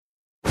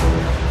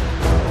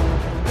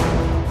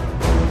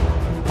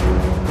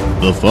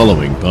The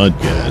following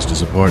podcast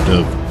is a part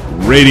of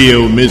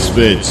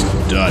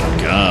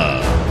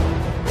RadioMisfits.com.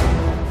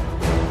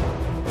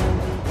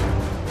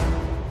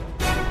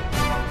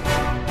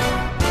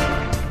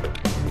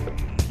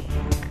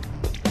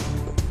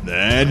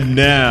 And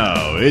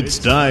now it's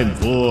time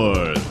for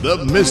the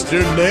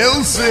Mr.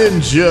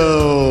 Nailsin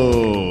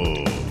Show.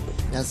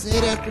 Now say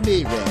it after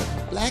me, Red.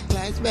 Black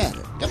Lives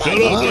Matter. Come on,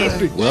 Shut up, boy.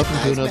 Lefty. Black Welcome to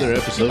Lives another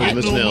Matter. episode of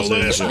Mr.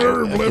 Nailsin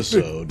Show.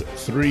 Episode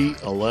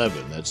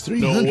 311. That's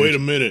 300. No, wait a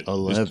minute.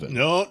 11.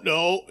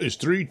 No, it's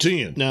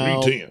 310.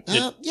 No.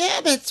 310.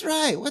 Yeah, that's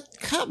right.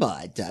 Come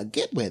on, Doug.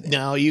 Get with it.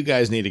 No, you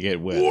guys need to get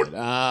with What? it.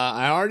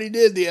 I already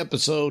did the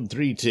episode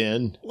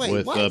 310 Wait,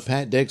 with what?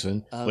 Pat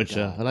Dixon, Oh, which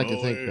God. I'd like to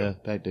Oh, thank yeah.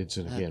 Pat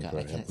Dixon again God, for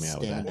I can't helping me out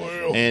with that. stand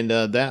it. Well, And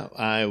that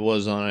I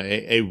was on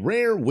a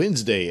rare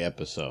Wednesday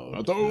episode.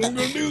 I thought we weren't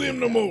going to do them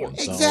no more.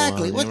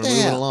 Exactly. So, what we're the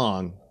moving hell?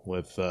 along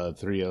with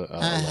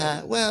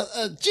 311. Well,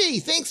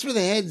 gee, thanks for the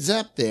heads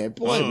up there.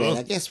 Boy, man,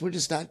 I guess we're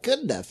just not good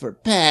enough for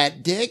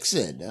Pat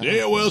Dixon.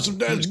 Yeah, well,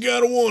 sometimes you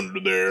got to wonder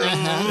there.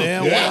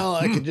 Yeah, well,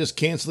 I could just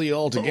cancel you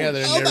altogether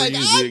and Oh, never my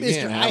use God, you again.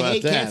 mister, How I about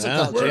hate that? cancel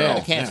huh? culture. Yeah.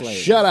 Cancel Now, it.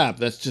 shut up.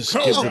 Let's just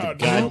Come get to on, the Doug.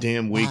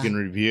 goddamn week in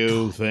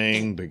review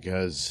thing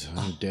because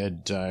I'm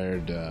dead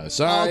tired.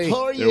 Sorry, Oh,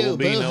 poor there will you,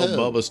 be no boo-hoo.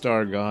 Bubba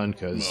Star gone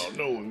because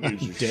No one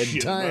gives a dead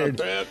shit tired.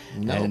 about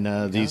that.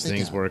 and these they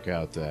things don't. work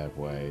out that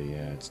way.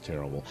 Yeah, it's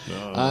terrible.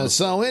 No.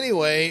 So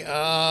anyway,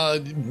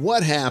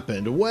 what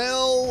happened?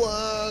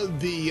 Well,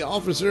 the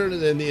officer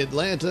in the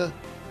Atlanta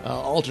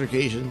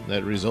altercation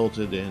that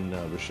resulted in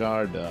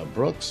Rayshard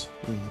Brooks'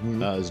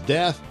 his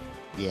death.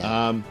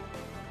 Yeah.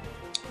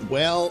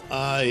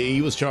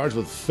 He was charged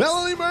with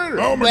felony murder.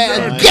 Oh, my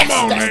Well, God, yes, come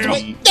on that's,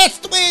 now. that's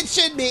the way it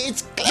should be.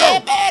 It's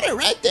clear matter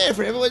right there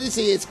for everyone to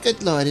see. It's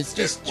good, Lord. It's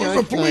just It was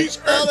George a police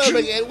Floyd all over action.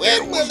 again. When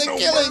There will was the no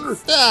killing murder.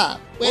 stop?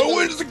 Well, will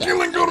when's it the stop?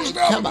 killing going to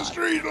stop Come in the on.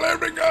 street?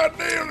 Every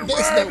goddamn There's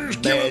riders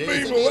no killing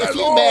bad- people. a That's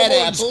few all bad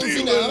and apples,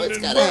 stealing it's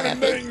and gotta burning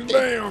happen. things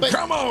down. But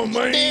Come on,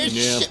 man.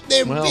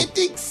 They're Well-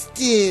 venting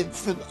steam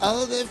from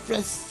all their Oh,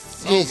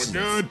 frustrations. my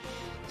God.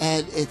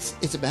 And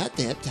it's about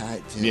that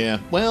time, too. Yeah.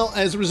 Well,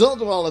 as a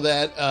result of all of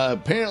that,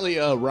 apparently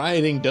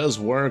rioting does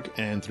work,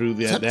 and through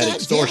that Sometimes,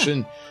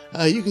 extortion,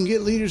 you can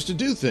get leaders to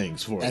do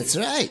things for you. That's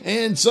right.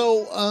 And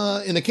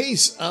so, in the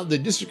case of the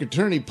district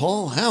attorney,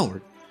 Paul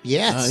Howard,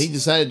 Yes. he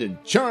decided to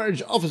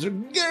charge Officer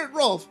Garrett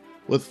Rolfe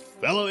with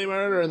felony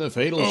murder and the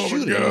fatal Oh, my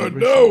shooting. God, of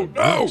no, Rayshard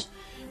no. Brooks.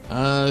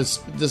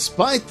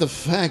 Despite the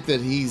fact that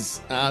he's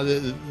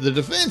the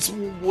defense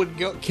would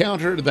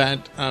counter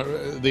that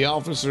the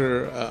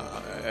officer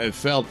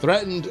felt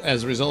threatened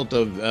as a result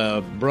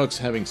of Brooks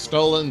having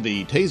stolen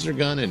the taser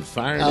gun and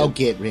fired Oh, it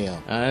get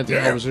real. at the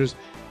Yeah. officers,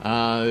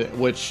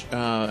 which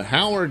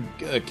Howard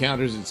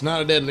counters it's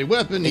not a deadly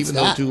weapon, It's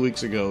even not. though 2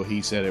 weeks ago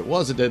he said it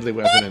was a deadly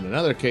weapon in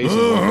another case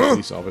involving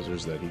police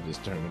officers that he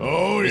determined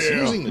Oh, was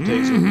yeah. using the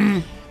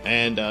taser.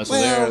 And so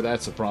Well-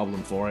 that's a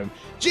problem for him.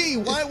 Gee,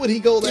 why would he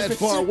go that Different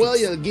far? Well,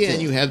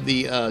 circumstances. you have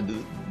the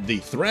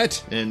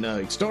threat and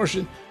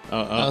extortion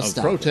of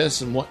stop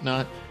protests and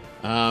whatnot.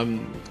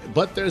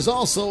 But there's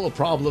also a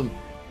problem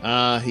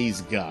he's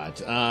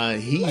got.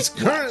 He's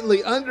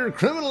currently under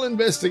criminal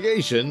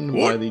investigation by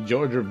What? the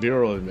Georgia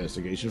Bureau of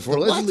Investigation for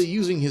What? allegedly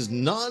using his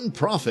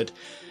nonprofit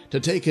to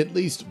take at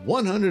least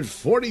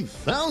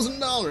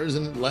 $140,000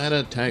 in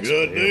Atlanta tax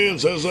Good payers. damn,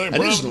 says they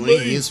Additionally,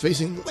 probably. he is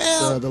facing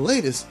Well- the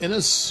latest in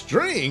a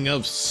string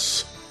of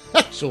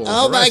sexual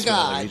Oh, my harassment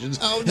God. allegations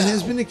Oh, and no.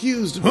 has been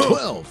accused of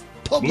 12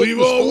 public Believe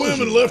all disclosure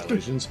women, Lefty.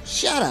 violations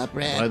Shut up, by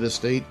Red. the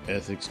State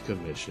Ethics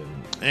Commission.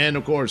 And,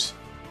 of course,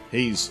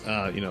 he's,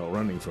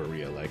 running for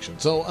re-election.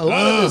 So a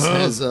lot of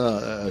this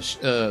has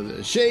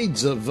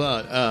shades of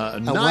why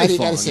do knife you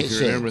gotta on, say if you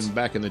remember shades?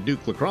 back in the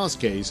Duke lacrosse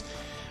case,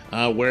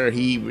 where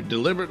he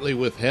deliberately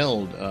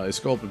withheld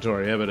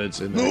exculpatory evidence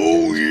in that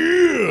Oh, case. yeah.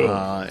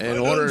 In I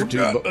order done to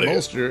forgot that.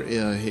 bolster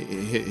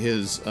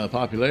his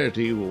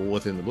popularity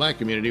within the black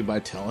community by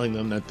telling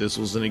them that this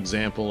was an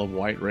example of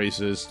white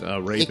racist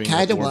raping a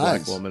kinda poor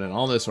black was. woman and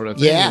all this sort of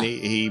thing. Yeah. And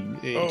he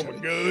Oh, my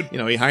God. he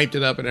hyped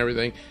it up and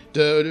everything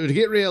to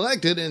get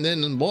reelected, and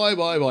then boy,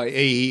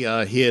 he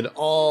hid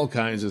all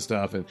kinds of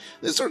stuff, and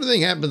this sort of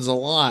thing happens a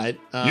lot.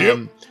 Yep.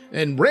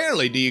 And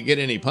rarely do you get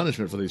any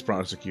punishment for these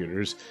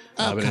prosecutors.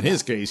 Oh, but in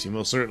his case, he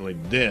most certainly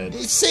did.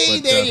 See,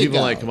 But, there you people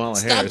go. like Kamala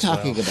Stop Harris,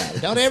 talking well. about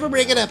it. Don't ever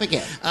bring it up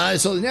again.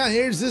 So now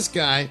here's this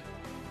guy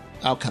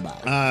Oh, come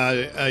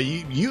on.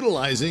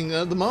 utilizing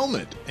the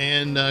moment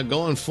and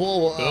going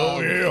full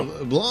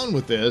blown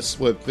with this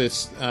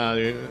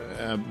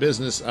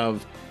business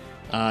of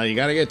you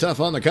got to get tough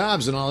on the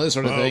cops and all this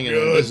sort of Oh, thing. And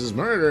good. this is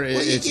murder.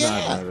 It's yeah.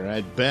 not murder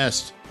at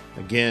best.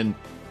 Again,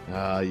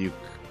 you.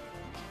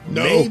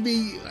 No.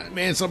 Maybe,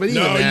 man, somebody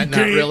No, even that, you not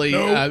can't. really.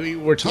 No. I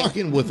mean, we're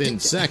talking within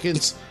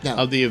seconds No.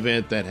 of the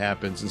event that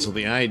happens. And so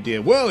the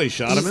idea, well, he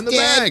shot him He's in the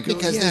dead back.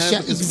 because they Yeah,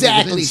 shot- because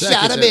exactly, within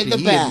shot seconds him in after the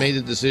he had back. made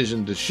the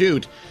decision to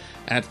shoot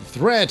at the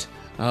threat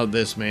of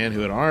this man who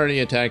had already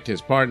attacked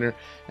his partner,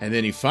 and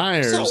then he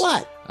fires. So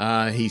what?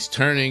 He's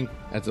turning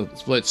at the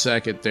split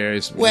second.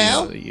 There's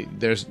Well, you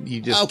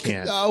just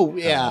can't. Oh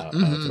yeah, throw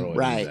it in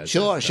right. that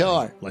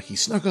Sure. Like he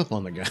snuck up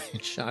on the guy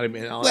and shot him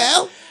in.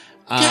 Well,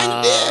 kind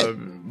of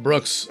did.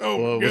 Brooks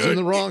was in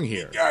the wrong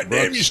here. God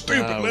damn, you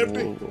stupid,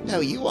 Lefty. No,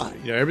 you are.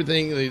 You know,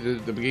 everything,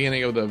 the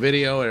beginning of the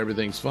video,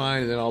 everything's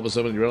fine, and then all of a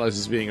sudden you realize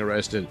he's being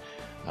arrested.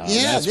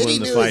 Yeah, that's then when he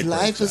the knew fight his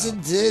life breaks was out.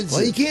 in danger.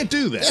 Well, you can't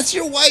do that. That's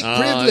your white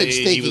privilege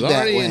He thinking was that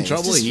already way. in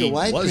trouble. It's just He your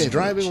white was privilege.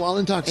 driving while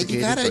intoxicated, And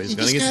you gotta- so he's you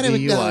going to just get gotta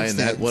the DUI, acknowledge and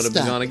that would have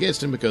Stop. gone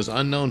against him because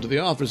unknown to the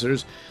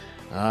officers,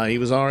 he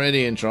was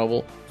already in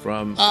trouble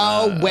from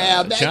Oh,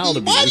 well, child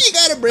abuse. why do you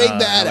gotta bring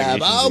that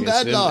up? allegations Oh, against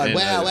good him, Lord. and,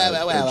 Well.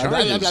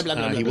 charges, Blah, blah,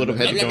 blah, he blah, would have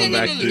had to blah, go blah,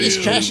 back blah, to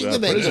blah, blah, trashing the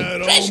victim.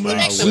 That all Trashing the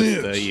makes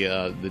victim.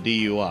 sense. the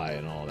DUI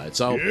and all that.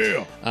 So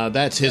Yeah.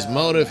 that's his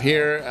motive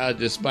here,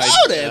 despite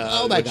Motive?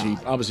 Oh, my which he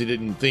God. obviously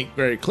didn't think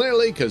very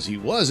clearly because he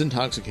was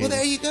intoxicated. Well,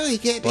 there you go. He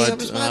can't be But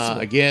responsible.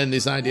 again,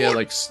 this idea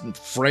like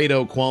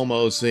Fredo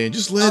Cuomo saying,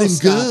 just let him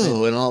stop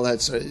go and all that.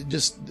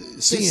 Just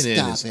CNN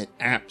stop is it.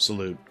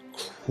 absolute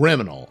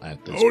criminal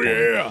at this Oh, point.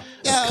 yeah.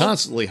 Yeah.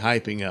 Constantly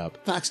hyping up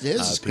Fox News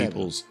is criminal.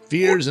 people's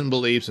fears and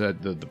beliefs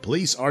that the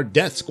police are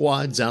death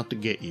squads out to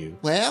get you.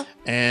 Well,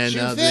 And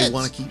sure they fits.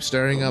 want to keep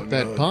stirring up my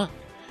that God. pot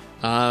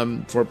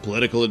for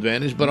political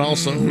advantage, but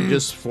also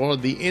just for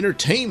the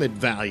entertainment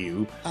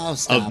value Oh,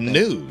 stop of it.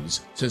 news,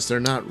 since they're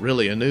not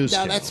really a news No,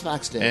 channel. that's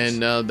Fox News.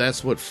 And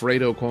that's what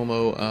Fredo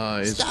Cuomo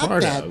is Stop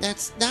part that. of.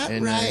 That's not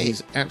and, right.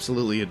 he's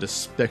absolutely a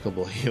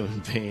despicable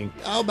human being.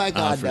 Oh my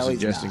God, for no, he's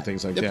suggesting not.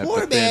 things like the that.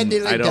 poor But man then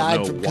nearly I don't died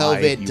know from why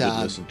COVID. you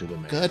would listen to the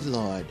man. Good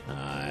Lord.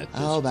 At this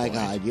Oh my point.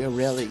 God, you're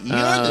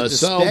the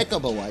so-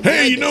 despicable one.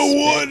 Hey, You're you know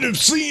what? despicable. If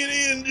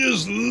CNN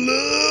just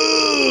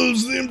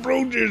loves them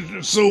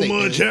protesters so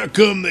much, how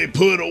come they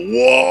put a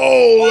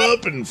wall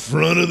up in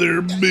front of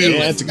their building? Yeah,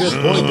 that's a good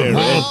point there,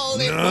 man. Oh,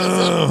 it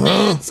was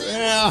a fence. It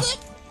was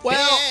a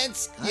Well,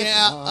 fence. Good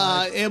Yeah,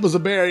 Lord. it was a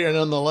barrier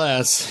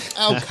nonetheless.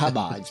 Oh, come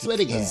on.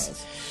 Splitting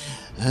hairs.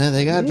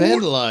 They got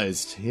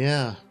vandalized.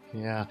 Yeah.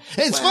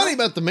 It's funny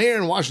about the mayor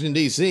in Washington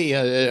D.C.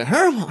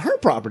 Her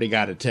property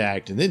got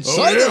attacked, and then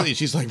suddenly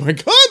she's like, "My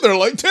God, they're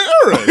like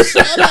terrorists."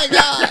 Oh, my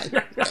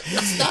God.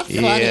 It's not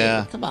funny.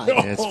 Yeah. Come on.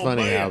 Yeah, it's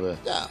funny man.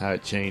 how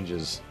it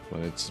changes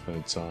when it's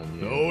on.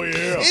 You. Oh,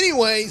 yeah.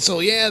 Anyway, so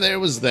yeah, there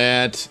was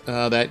that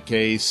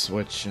case,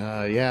 which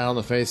on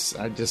the face,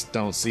 I just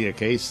don't see a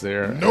case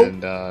there. Nope.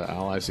 And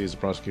all I see is the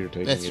prosecutor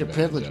taking. That's your advantage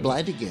privilege of it.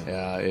 blinding you.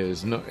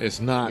 It's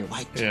not Your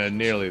white privilege.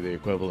 nearly the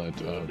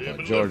equivalent of Yeah,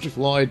 but George look-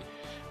 Floyd.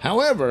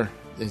 However,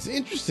 this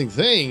interesting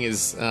thing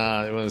is when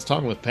I was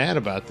talking with Pat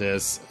about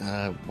this,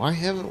 why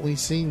haven't we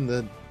seen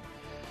the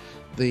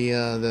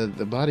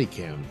body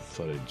cam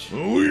footage?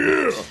 Oh,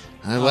 yeah.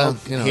 Well,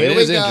 Here it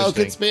we is go.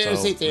 interesting.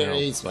 Conspiracy So,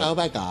 theories. but Oh,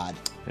 my God.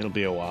 it'll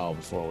be a while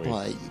before we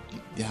Boy,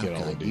 get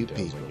all the God, you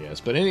details, people. I guess.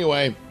 But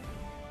anyway.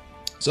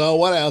 So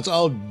what else?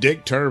 Oh,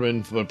 Dick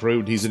Turpin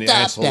proved he's an Stop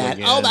asshole that.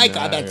 again. Oh, my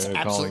God, that's calling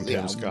absolutely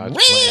Tim Scott's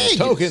outrageous. plan,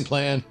 token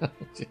plan.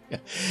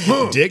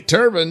 Dick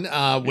Turpin, when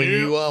Yeah.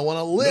 you want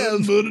to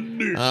live Nothing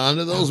but a dick.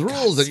 under those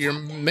rules that you're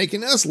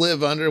making us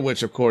live under,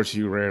 which of course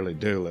you rarely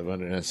do live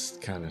under. That's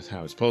kind of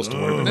how it's supposed to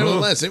work. But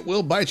nevertheless, it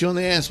will bite you on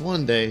the ass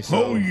one day.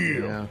 So, Oh,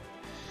 yeah.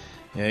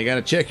 Yeah, you got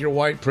to check your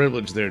white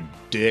privilege there,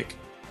 Dick.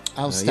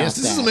 Oh, stop Yes,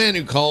 this that. is the man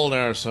who called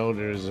our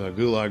soldiers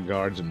gulag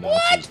guards and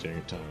Nazis during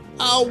a time of war.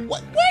 Oh,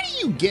 what? Where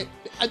do you get?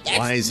 That's,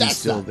 Why is he that's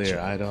still not there? true.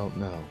 I don't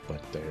know,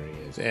 but there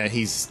he is. Yeah,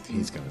 he's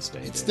going to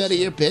stay It's there. none of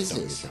your Don't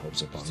business. get your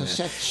hopes up on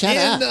So that. shut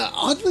and, up.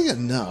 oddly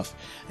enough,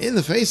 in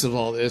the face of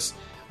all this,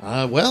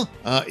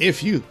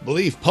 if you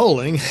believe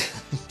polling,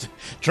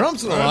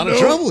 Trump's in a lot of know.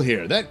 trouble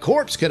here. That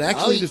corpse could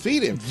actually Oh,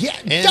 defeat him. yeah,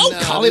 And, don't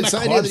call him a this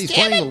idea corpse, that he's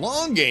damn playing it. the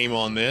long game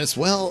on this.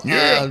 Well,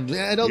 Yeah.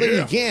 I don't think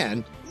Yeah. he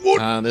can.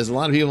 What? There's a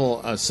lot of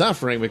people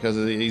suffering because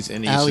of these,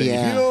 and he's Oh, saying,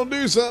 yeah. if you don't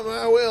do something,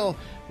 I will.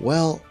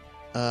 Well,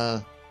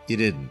 you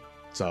didn't.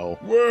 So,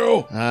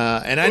 Well,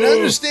 and I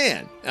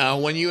understand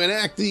when you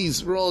enact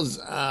these rules,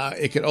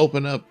 it could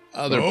open up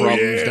other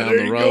problems down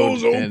there the road,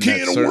 goes old and can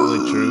that's of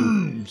certainly true.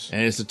 worms.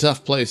 And it's a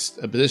tough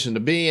a position to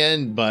be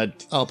in,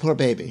 but Oh, poor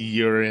baby.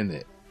 you're in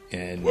it,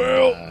 and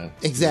Well,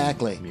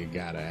 Exactly. you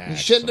gotta act. You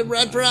shouldn't have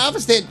run for sometimes.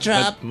 office then,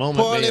 Trump. That moment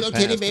Poor may have little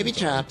titty passed, baby but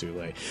it's already Trump. Too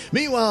late.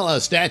 Meanwhile,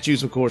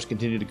 statues, of course,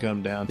 continue to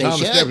come down. They Thomas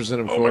should. Jefferson,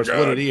 of Oh, my course, what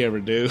God. did he ever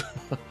do?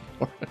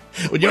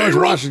 With George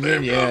Railroad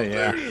Washington, stamp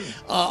yeah. out there.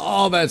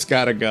 All that's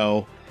got to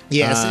go.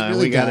 Yes, it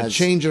really we got to does.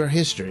 change our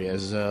history,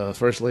 as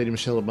First Lady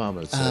Michelle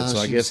Obama said. Oh, so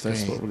I she guess was that's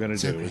great. what we're going to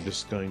So do. great. We're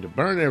just going to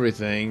burn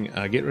everything,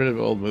 get rid of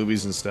old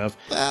movies and stuff,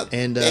 Well,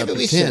 and maybe we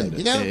pretend should,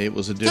 you know? it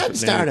was a Time to different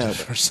start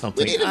narrative over. or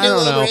something. We need to I do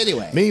don't over know.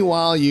 anyway.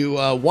 Meanwhile, you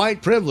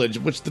white privilege,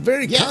 which the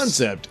very Yes.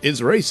 concept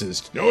is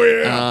racist. Oh,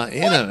 yeah.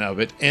 In and of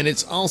it, and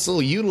it's also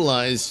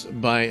utilized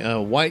by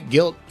white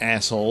guilt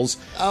assholes.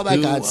 Oh, my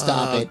who, God,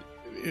 stop it.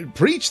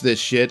 preach this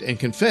shit and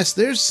confess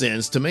their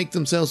sins to make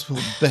themselves feel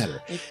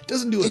better. It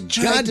doesn't do a it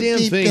tried to goddamn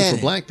be thing better.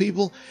 for black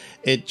people.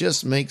 It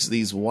just makes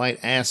these white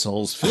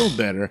assholes feel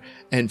better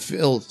and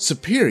feel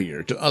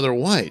superior to other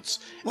whites.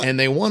 What? And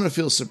they want to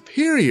feel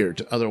superior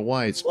to other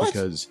whites What?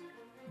 because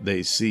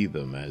they see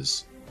them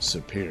as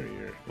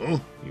superior. Huh?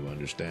 You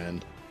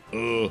understand?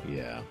 Uh,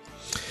 Yeah.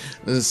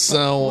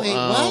 So, Wait,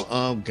 what?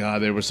 oh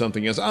God, there was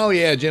something else. Oh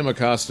yeah, Jim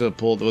Acosta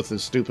pulled with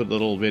this stupid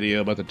little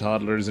video about the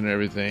toddlers and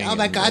everything. Oh,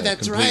 my and, God,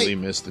 that's completely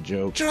right. missed the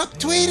joke. Trump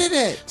tweeted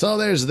it. So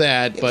there's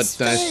that, It but was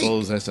I fake.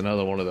 suppose that's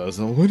another one of those.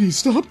 Oh, would he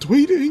stop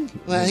tweeting?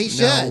 Well, he No,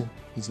 should.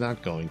 he's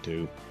not going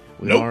to.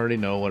 We Nope. already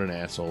know what an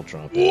asshole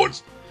Trump What?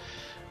 is.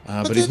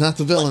 But he's not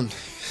the villain.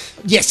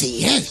 Yes,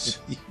 he is.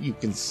 You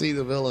can see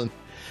the villain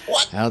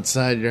What?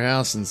 outside your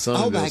house in some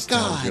Oh, of my those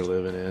towns God. you're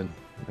living in.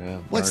 Yeah,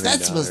 What's burning that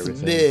down supposed to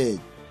everything.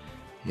 mean?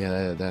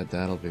 Yeah,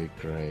 that'll be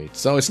great.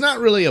 So it's not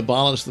really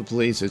abolish the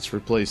police; it's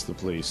replace the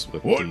police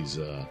with What? these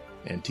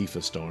Antifa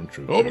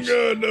stormtroopers. oh my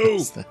God, no.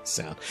 What's that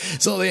sound?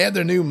 So they had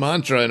their new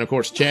mantra, and of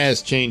course,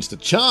 Chaz changed to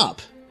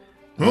chop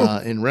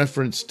in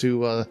reference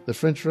to the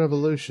French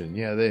Revolution.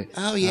 Yeah, they.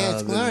 Oh, yeah,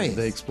 it's glorious.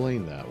 They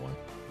explained that one.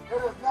 It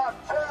is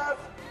not Chaz,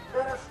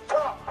 it is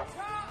Chop.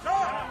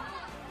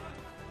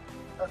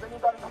 Has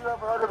anybody here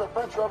ever heard of the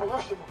French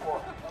Revolution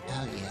before?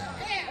 Oh, yeah.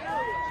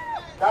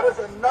 That is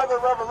another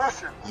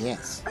revolution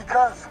Yes.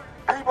 because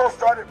people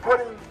started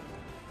putting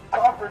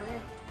property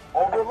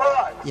over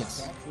lives.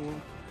 Yes.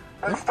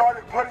 They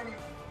started putting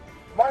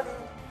money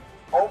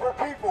over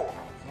people.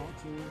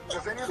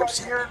 Does anybody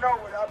here know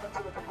what happened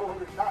to the people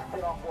who did not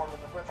get on board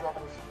with the French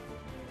Revolution?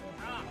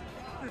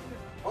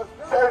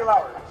 Say it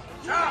louder.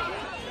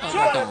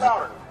 Say it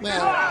louder.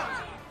 Well,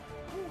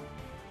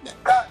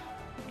 That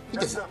he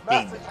is doesn't the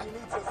mean message that. we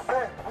need to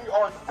send. We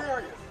are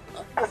serious.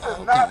 This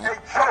is not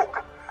a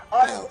joke.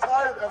 I am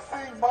tired of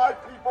seeing my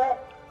people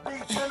be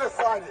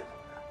genocided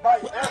by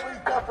every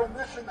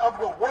definition of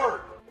the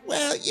word.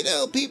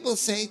 Well, people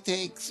say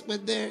things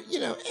when they're,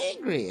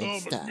 angry and Oh my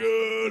stuff.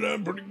 God,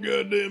 I'm pretty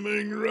goddamn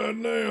angry right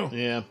now.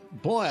 Yeah,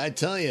 boy, I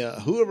tell you,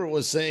 whoever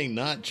was saying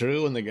not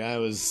true when the guy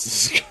was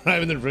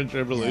describing the French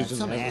Revolution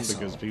some happened asshole.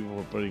 because people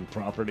were putting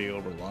property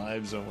over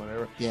lives or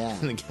whatever. Yeah.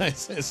 And the guy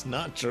says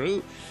not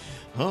true.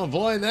 Oh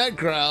boy, that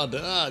crowd.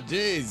 Oh,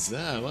 jeez,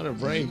 what a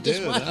brave Just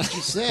dude. what huh? did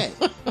you say?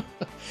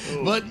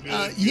 But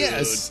good,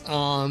 yes,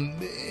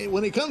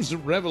 when it comes to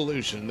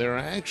revolution, there are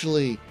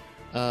actually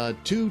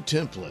two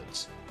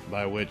templates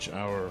by which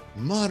our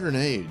modern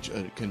age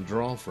can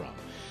draw from.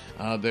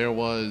 There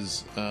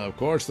was, of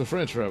course, the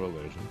French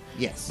Revolution,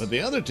 Yes. but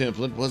the other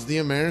template was the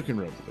American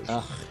Revolution.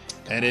 Ugh,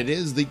 And it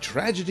is the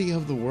tragedy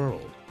of the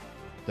world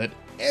that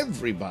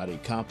everybody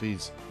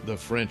copies the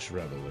French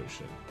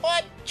Revolution.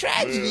 what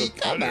tragedy?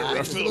 Well, Come I on. fell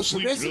It's a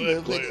asleep progressive through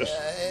that movement,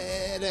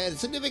 and a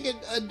significant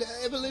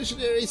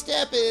evolutionary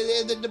step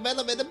in the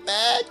development of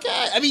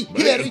mankind. I mean,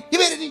 Man.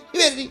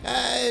 humanity.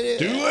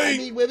 Too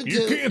late. women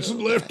You're too.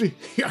 canceled, Lefty.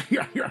 Yeah.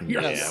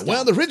 Yeah,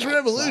 well, the French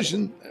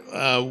Revolution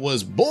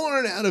was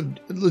born out of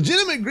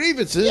legitimate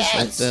grievances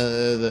Yes.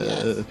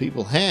 that the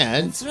people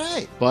had. That's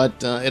right.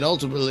 But it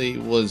ultimately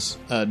was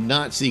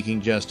not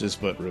seeking justice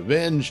but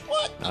revenge,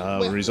 What?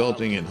 Well,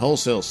 resulting in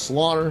wholesale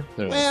slaughter,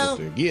 Well,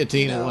 with the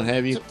guillotine and what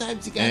have you,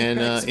 sometimes you gotta and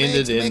crack some ended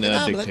eggs to in make an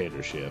omelet.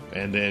 dictatorship.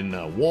 And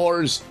then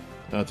wars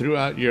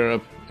throughout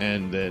Europe,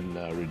 and then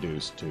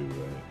reduced to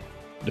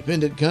a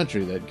dependent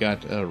country that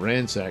got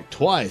ransacked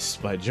twice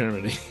by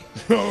Germany.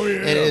 Oh,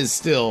 yeah. It is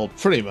still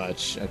pretty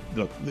much,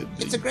 look,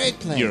 It's a great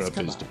place, Europe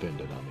come is on.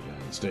 dependent on the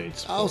United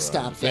States. Oh, for,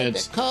 stop that.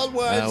 defense. The Cold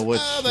War's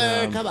which,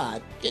 over. Come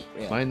on. Get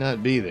real. Might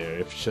not be there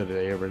if should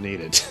they ever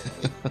need it.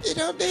 You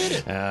don't need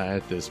it.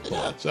 At this point.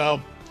 know.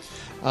 So,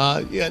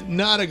 yeah,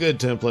 not a good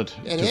template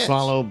It to is.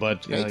 follow,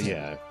 but Great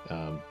yeah,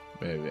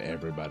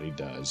 everybody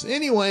does.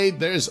 Anyway,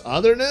 there's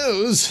other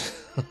news.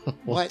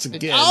 Once What?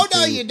 again, Oh,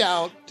 no, to- you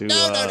don't. to,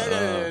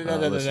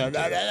 No. listen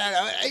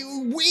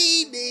to.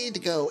 We need to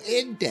go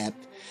in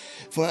depth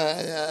for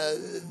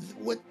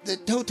what the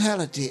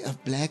totality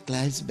of Black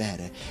Lives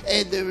Matter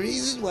and the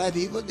reason why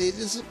people need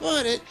to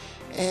support it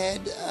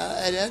and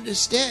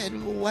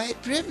understand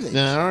white privilege.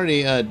 Now, I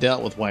already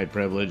dealt with white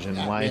privilege and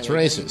Not why it's really,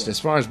 no, you racist. didn't. As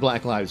far as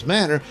Black Lives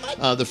Matter,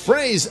 the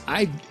phrase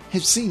I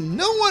have seen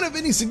no one of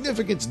any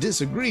significance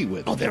disagree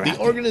with. Oh, they're the out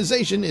there.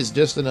 organization is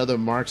just another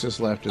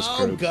Marxist leftist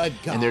Oh, group, good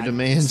and their God.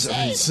 demands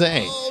are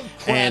insane. Oh,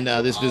 crap. And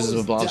this business of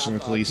Oh, abolishing the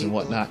dumb police and people.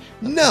 whatnot.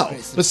 Oh, No.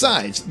 racist.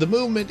 Besides, the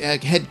movement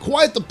had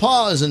quite the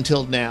pause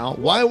until now.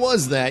 Why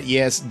was that?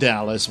 Yes,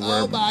 Dallas,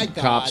 where Oh, my God.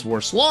 cops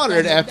were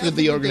slaughtered Doesn't after nothing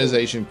the to do.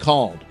 organization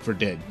called for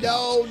dead cops.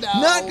 No,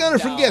 Not gonna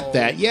forget no.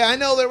 that. Yeah, I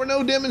know there were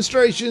no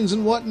demonstrations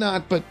and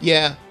whatnot, but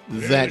yeah,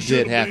 that it did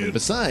should've happen. been.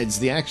 Besides,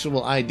 the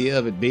actual idea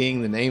of it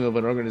being the name of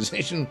an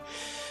organization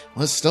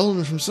was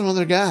stolen from some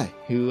other guy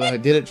who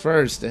did it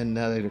first, and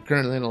they're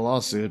currently in a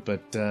lawsuit.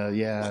 But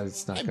yeah,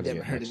 it's not going to be. I've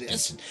never heard of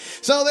this.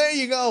 So there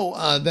you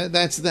go.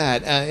 That's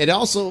that. It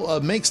also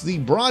makes the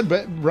broad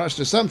brushed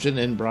assumption,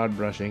 and broad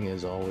brushing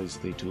is always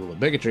the tool of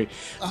bigotry,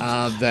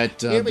 that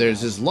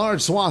there's this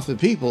large swath of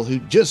people who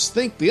just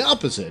think the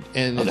opposite,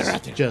 and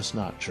it's just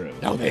not true.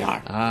 No, they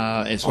are.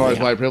 As far as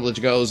white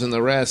privilege goes, and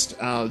the rest,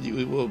 a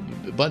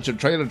bunch of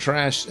trailer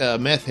trash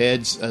meth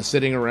heads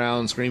sitting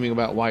around screaming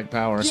about white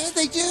power. Yeah,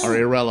 they do. Are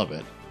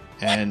irrelevant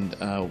and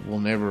will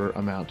never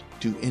amount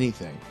to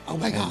anything. Oh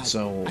my God! And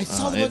so I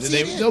saw them on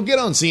CNN. they'll get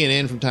on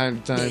CNN from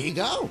time to time. There you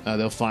go.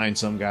 They'll find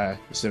some guy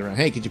to sit around.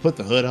 Hey, could you put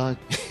the hood on?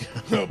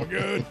 Oh my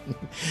God!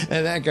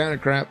 And that kind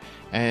of crap.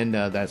 And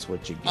that's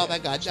what you get. Oh my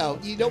God! No,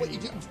 you know what you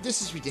do?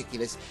 This is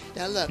ridiculous.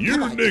 Now look, You're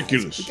come on,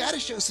 ridiculous. guys. We got to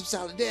show some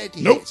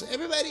solidarity. Nope. Here. So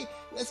everybody,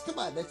 let's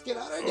get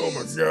on our Oh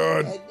knees. my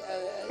God! And,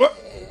 What?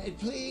 and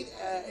plead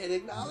and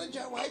acknowledge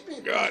our white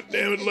privilege. God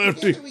damn it, And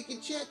Lefty. together we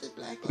can chant the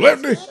Black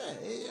Lives Lefty. Matter,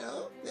 you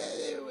know,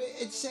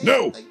 and say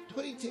No. it like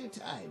 22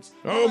 times.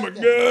 Oh How my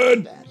about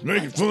that? God! He's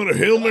making fun of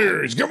Hail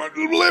Marys. Come on,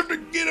 Lefty,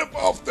 get up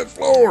off the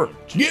floor.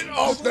 Get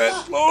off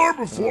that floor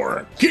before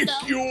I kick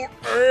your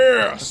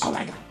ass. Oh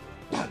my God!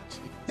 No,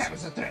 that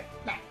was a threat.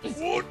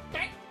 What?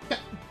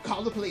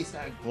 Call the police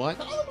now. What?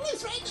 Call the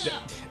police right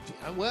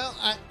now. Well,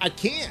 I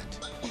can't.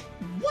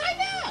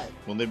 Why not?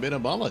 Well, they've been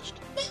abolished.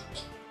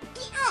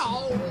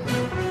 Oh.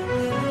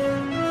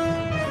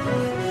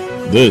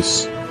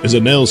 This is a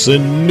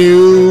Nailsin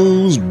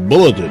News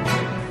Bulletin.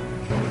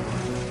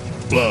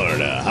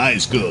 Florida high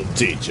school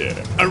teacher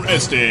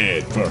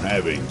arrested for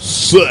having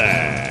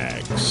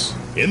sex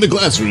in the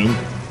classroom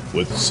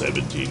with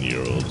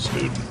 17-year-old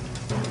student.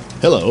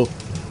 Hello,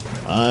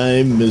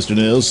 I'm Mr.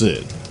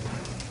 Nailsin.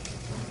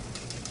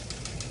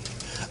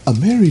 A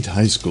married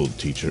high school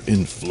teacher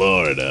in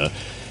Florida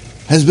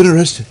has been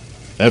arrested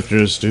after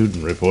a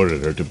student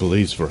reported her to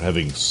police for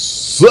having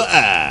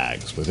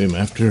sex with him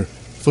after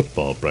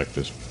football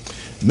practice.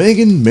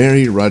 Megan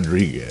Mary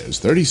Rodriguez,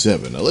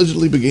 37,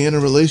 allegedly began a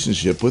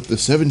relationship with the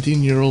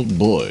 17-year-old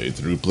boy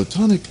through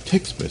platonic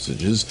text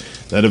messages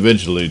that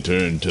eventually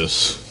turned to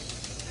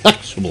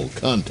sexual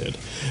content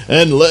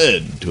and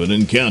led to an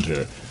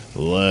encounter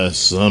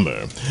last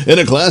summer in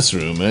a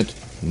classroom at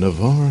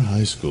Navarre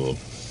High School.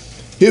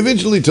 He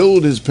eventually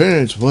told his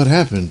parents what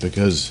happened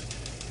because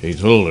he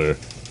told her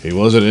he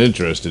wasn't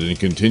interested in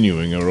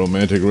continuing a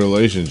romantic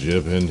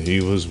relationship and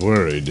he was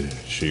worried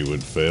she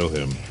would fail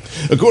him.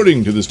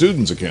 According to the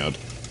student's account,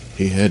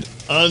 he had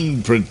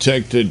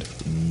unprotected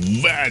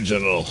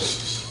vaginal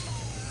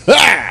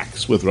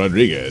sex with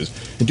Rodriguez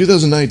in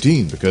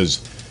 2019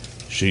 because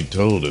she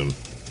told him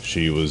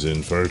she was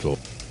infertile.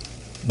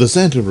 The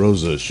Santa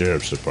Rosa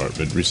Sheriff's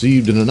Department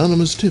received an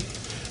anonymous tip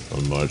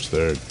on March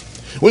 3rd.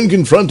 When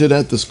confronted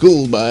at the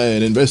school by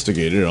an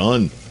investigator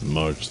on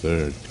March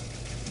 3rd,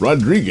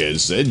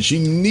 Rodriguez said she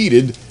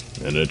needed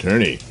an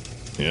attorney.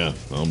 Yeah,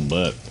 I'll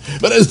bet.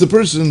 But as the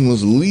person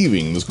was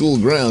leaving the school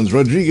grounds,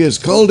 Rodriguez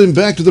called him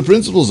back to the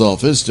principal's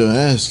office to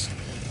ask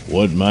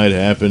what might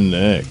happen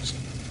next.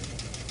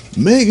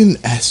 Megan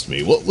asked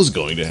me what was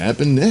going to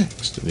happen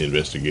next, the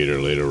investigator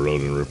later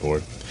wrote in a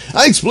report.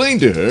 I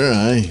explained to her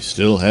I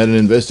still had an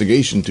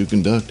investigation to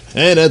conduct,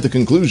 and at the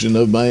conclusion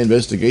of my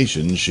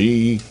investigation,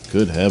 she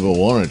could have a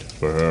warrant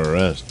for her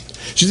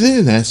arrest. She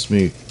then asked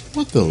me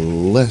what the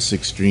less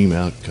extreme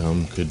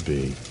outcome could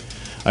be.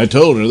 I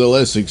told her the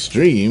less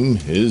extreme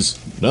is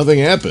nothing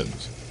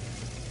happens.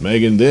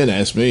 Megan then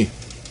asked me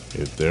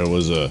if there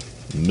was a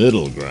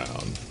middle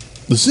ground.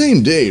 The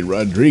same day,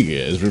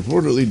 Rodriguez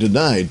reportedly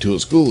denied to a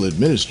school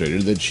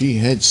administrator that she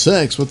had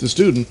sex with the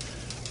student,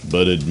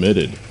 but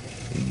admitted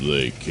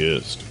they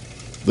kissed.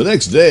 The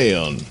next day,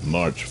 on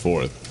March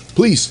 4th,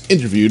 police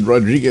interviewed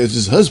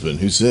Rodriguez's husband,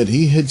 who said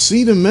he had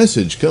seen a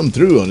message come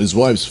through on his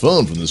wife's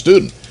phone from the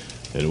student,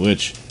 in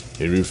which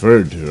he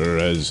referred to her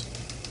as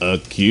a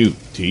cute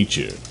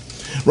teacher.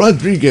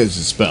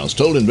 Rodriguez's spouse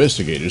told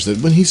investigators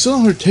that when he saw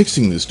her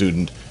texting the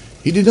student,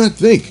 he did not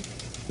think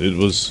it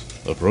was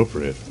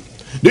appropriate.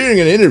 During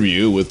an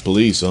interview with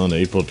police on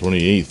April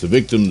 28th, the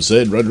victim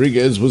said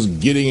Rodriguez was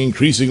getting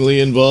increasingly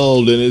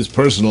involved in his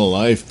personal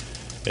life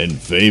and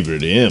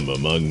favored him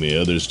among the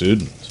other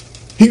students.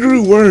 He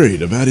grew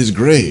worried about his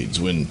grades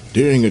when,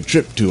 during a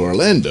trip to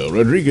Orlando,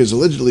 Rodriguez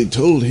allegedly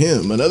told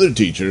him another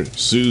teacher,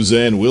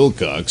 Suzanne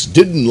Wilcox,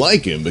 didn't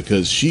like him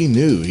because she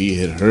knew he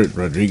had hurt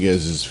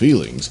Rodriguez's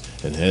feelings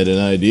and had an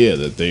idea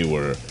that they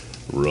were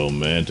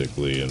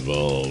romantically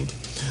involved.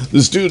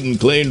 The student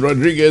claimed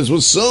Rodriguez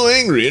was so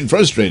angry and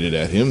frustrated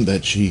at him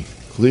that she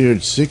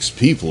cleared 6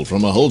 people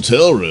from a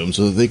hotel room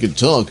so that they could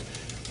talk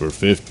for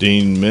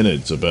 15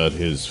 minutes about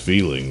his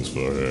feelings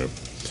for her.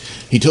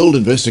 He told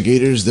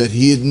investigators that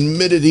he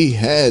admitted he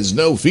has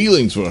no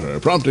feelings for her,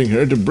 prompting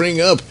her to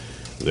bring up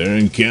their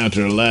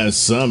encounter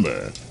last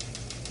summer,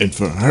 and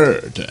for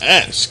her to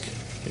ask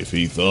if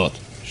he thought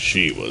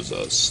she was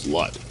a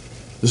slut.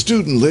 The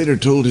student later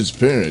told his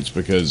parents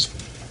because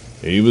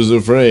he was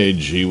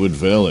afraid she would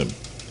fail him.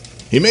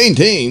 He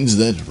maintains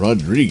that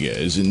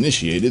Rodriguez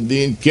initiated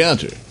the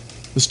encounter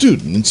The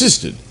student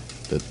insisted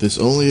that this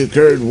only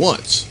occurred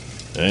once,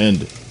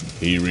 and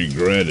he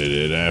regretted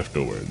it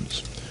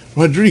afterwards.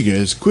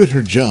 Rodriguez quit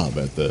her job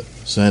at the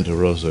Santa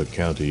Rosa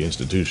County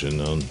Institution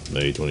on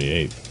May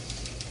 28th.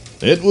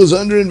 It was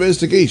under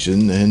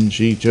investigation, and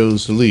she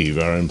chose to leave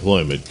our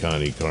employment,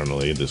 Connie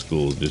Carnley, the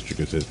school's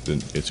district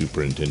assistant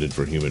superintendent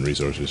for human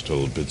resources,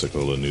 told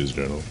Pensacola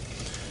News-Journal.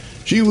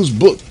 She was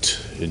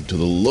booked into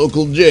the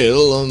local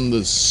jail on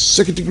the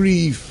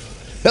second-degree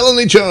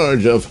felony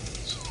charge of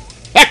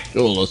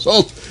sexual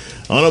assault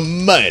on a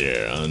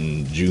minor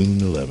on June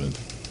 11th.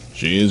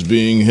 She is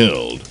being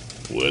held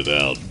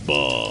without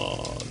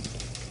bond.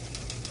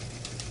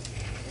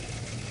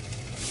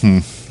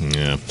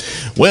 Yeah.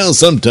 Well,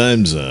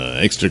 sometimes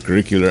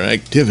extracurricular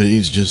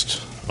activities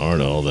just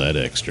aren't all that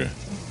extra.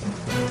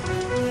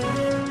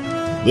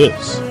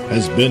 This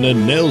has been a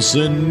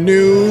Nailsin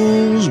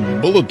News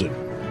Bulletin.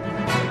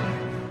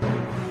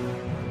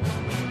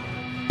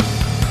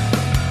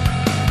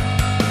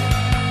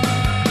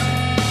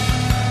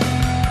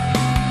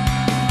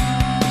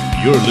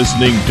 You're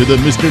listening to the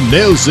Mr.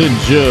 Nailsin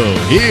Show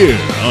here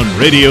on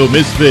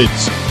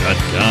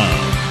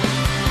RadioMisfits.com.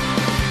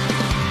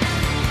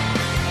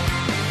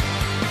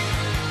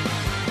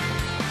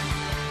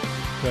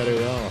 Cut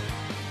it off.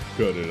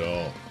 Cut it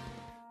off.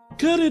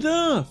 Cut it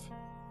off.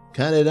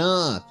 Cut it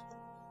off.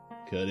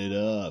 Cut it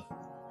off.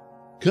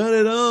 Cut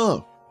it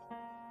off.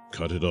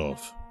 Cut it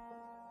off.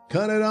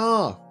 Cut it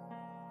off.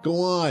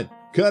 Go on.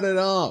 Cut it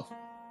off.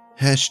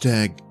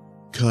 Hashtag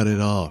cut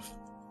it off.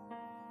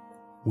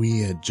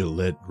 We at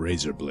Gillette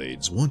Razor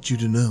Blades want you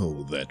to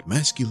know that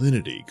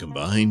masculinity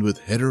combined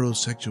with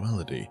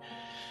heterosexuality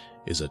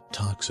is a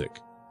toxic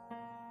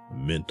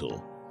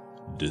mental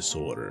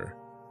disorder.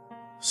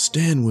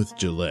 Stand with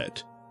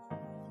Gillette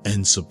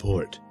and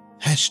support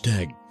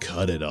hashtag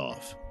cut it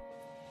off.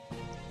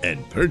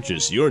 And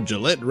purchase your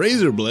Gillette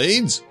Razor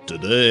Blades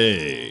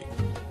today.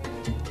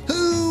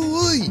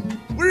 Hooey!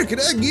 Where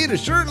could I get a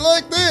shirt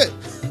like that?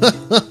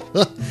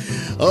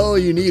 Oh,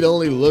 you need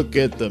only look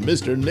at the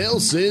Mr.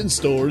 Nailsin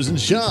stores and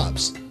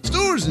shops.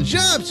 Stores and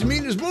shops? You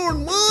mean there's more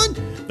than one?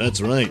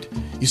 That's right.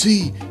 You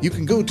see, you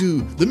can go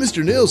to the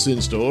Mr.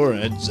 Nailsin store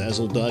at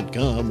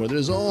Zazzle.com where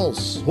there's all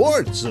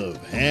sorts of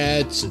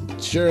hats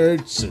and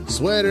shirts and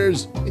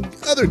sweaters and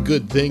other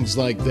good things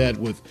like that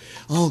with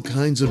all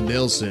kinds of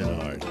Nailsin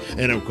art.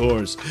 And of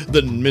course,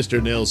 the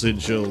Mr.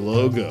 Nailsin Show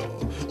logo.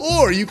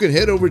 Or you can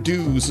head over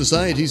to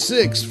Society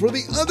 6 for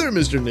the other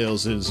Mr.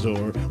 Nailsin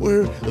store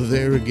where,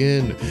 there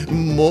again,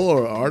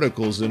 more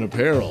articles and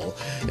apparel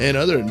and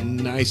other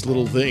nice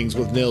little things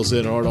with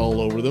Nailsin art all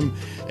over them.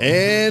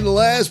 And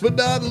last but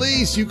not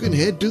least, you can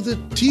head to the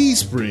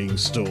Teespring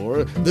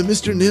store, the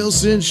Mr.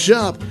 Nailsin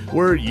shop,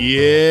 where,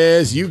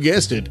 yes, you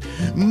guessed it,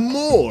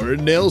 more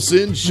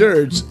Nailsin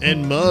shirts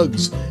and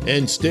mugs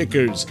and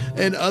stickers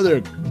and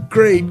other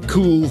great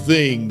cool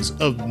things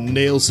of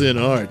Nailsin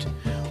art.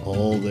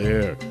 All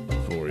there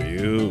for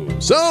you.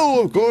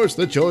 So, of course,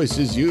 the choice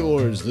is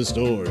yours. The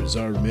stores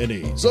are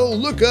many. So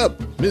look up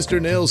Mr.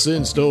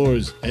 Nailsin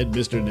stores and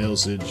Mr.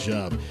 Nailsin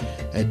shop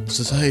at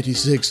Society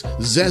 6,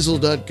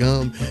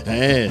 Zazzle.com,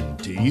 and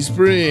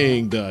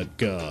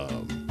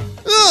Teespring.com.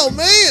 Oh,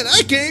 man,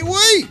 I can't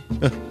wait!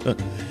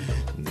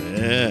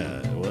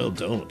 Yeah, well,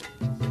 don't.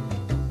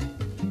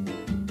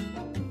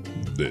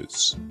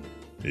 This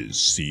is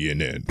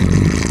CNN.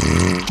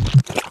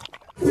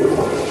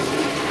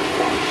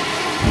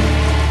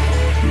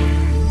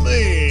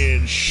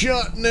 Man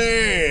shot in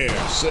the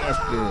ass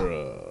after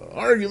an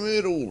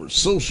argument over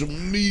social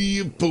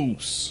media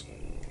posts.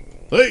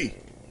 Hey,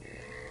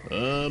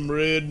 I'm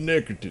Red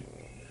Neckerton.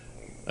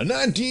 A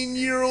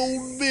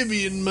 19-year-old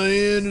Vivian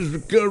man is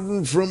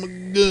recovering from a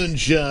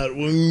gunshot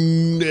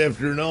wound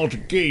after an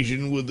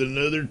altercation with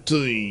another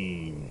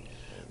teen.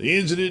 The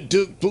incident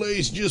took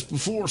place just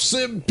before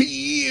 7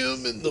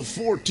 p.m. in the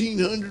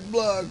 1400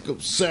 block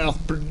of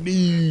South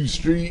Purdue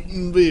Street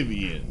in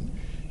Vivian.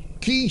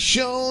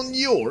 Keyshawn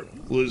York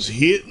was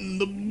hit in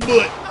the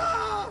butt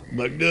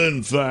by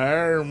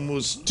gunfire and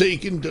was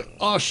taken to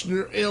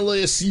Ochsner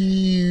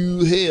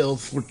LSU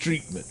Health for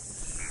treatment.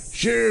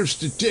 Sheriff's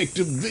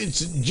Detective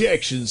Vincent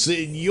Jackson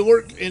said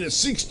York and a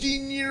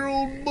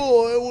 16-year-old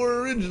boy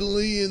were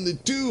originally in the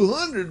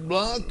 200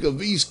 block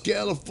of East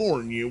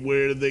California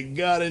where they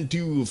got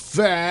into a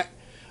fight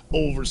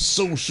over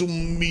social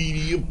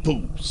media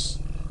posts.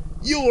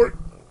 York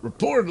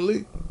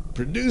reportedly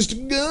produced a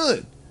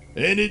gun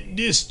and it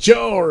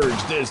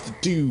discharged as the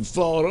two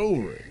fought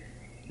over it.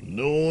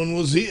 No one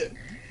was hit.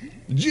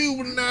 The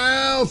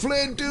juvenile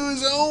fled to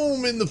his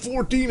home in the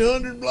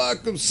 1400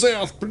 block of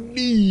South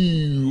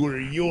Purdue, where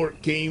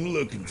York came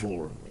looking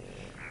for him.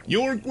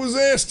 York was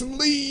asked to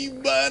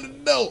leave by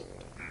an adult,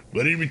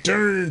 but he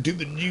returned to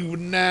the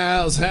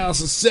juvenile's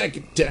house a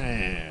second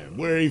time,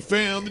 where he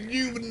found the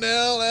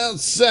juvenile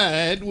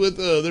outside with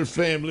other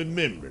family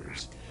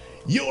members.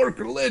 York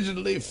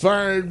allegedly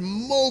fired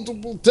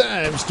multiple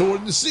times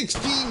toward the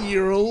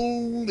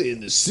 16-year-old,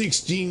 and the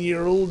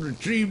 16-year-old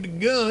retrieved a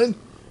gun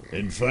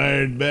and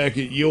fired back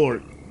at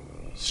York,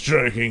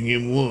 striking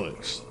him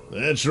once.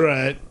 That's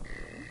right,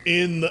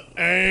 in the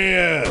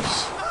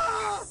ass.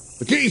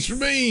 The case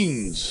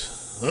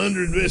remains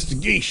under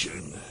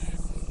investigation.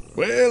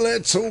 Well,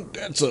 let's hope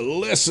that's a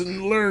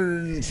lesson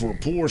learned for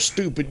poor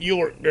stupid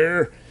York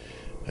there,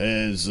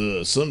 as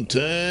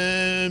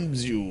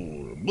sometimes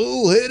your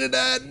bullheaded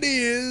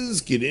ideas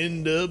can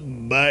end up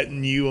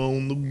biting you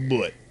on the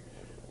butt.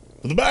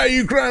 For the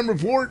Bayou Crime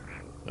Report,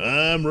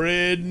 I'm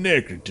Red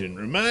Neckerton,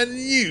 reminding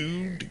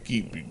you to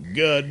keep your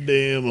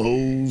goddamn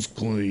holes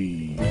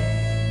clean.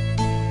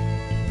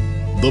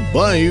 The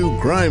Bayou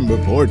Crime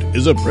Report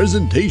is a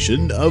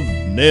presentation of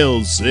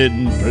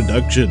Nailsin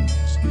Productions.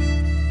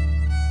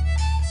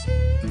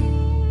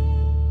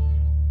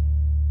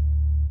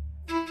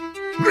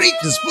 Great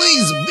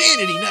displays of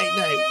vanity,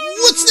 Night-Night.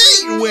 What's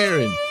that you're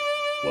wearing?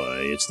 Why,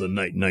 it's the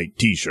Night-Night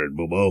t-shirt,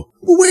 Bobo.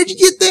 Well, where'd you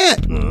get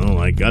that? Well,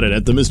 I got it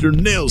at the Mr.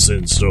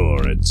 Nailsin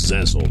store at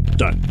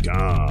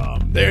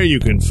Zazzle.com. There you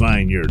can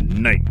find your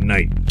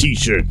Night-Night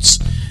t-shirts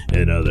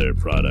and other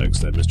products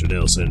that Mr.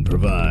 Nailsin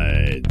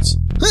provides.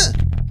 Huh,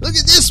 look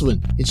at this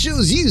one. It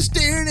shows you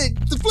staring at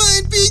the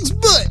flying pig's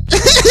butt.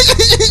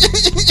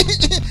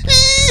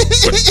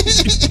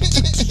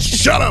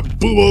 Shut up,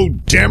 Boo-Boo,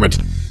 damn it!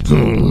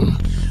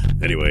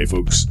 Anyway,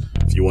 folks,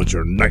 if you want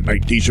your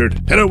Night-Night t-shirt,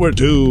 head over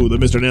to the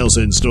Mr.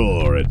 Nailsin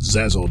store at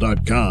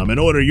Zazzle.com and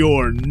order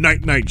your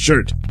Night-Night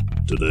shirt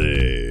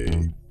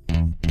today.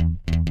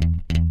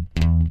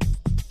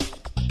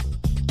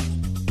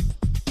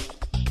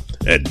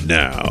 And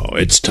now,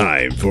 it's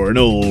time for an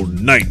old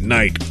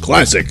Night-Night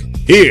classic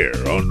here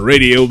on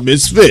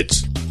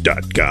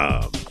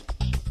RadioMisfits.com.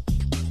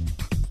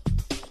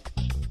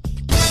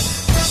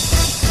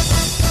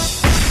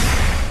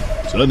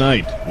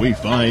 Tonight, we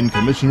find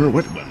Commissioner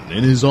Whitman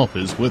in his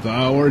office with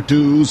our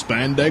two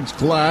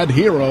spandex-clad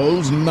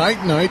heroes,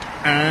 Night-Night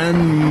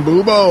and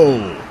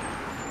Boo-Bo.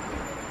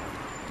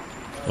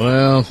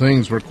 Well,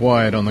 things were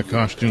quiet on the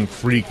costume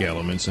freak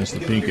element since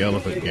the Pink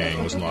Elephant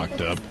gang was locked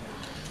up.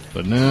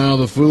 But now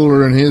the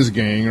Fooler and his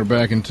gang are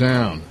back in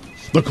town.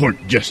 The court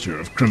jester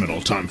of criminal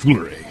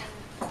tomfoolery.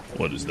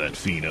 What is that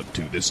fiend up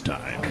to this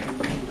time?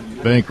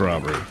 Bank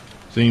robbery.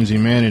 Seems he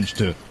managed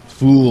to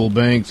fool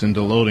banks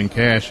into loading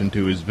cash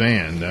into his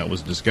van that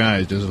was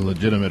disguised as a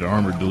legitimate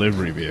armored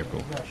delivery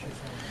vehicle.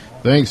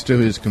 Thanks to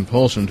his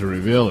compulsion to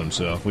reveal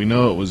himself, we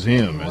know it was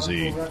him as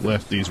he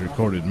left these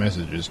recorded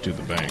messages to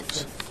the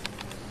banks.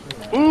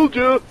 Fooled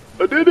ya!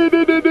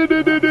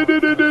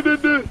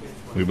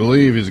 We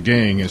believe his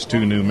gang has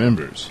two new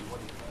members.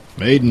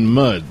 Maiden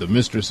Mud, the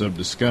mistress of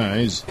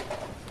disguise,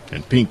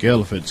 and Pink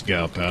Elephant's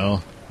gal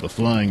pal, the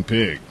Flying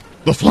Pig.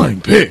 The Flying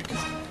Pig!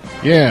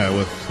 Yeah,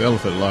 with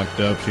Elephant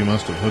locked up, she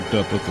must have hooked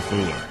up with the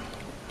Fooler.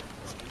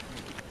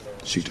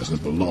 She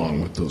doesn't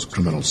belong with those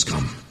criminal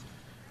scum.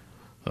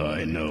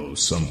 I know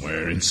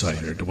somewhere inside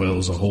her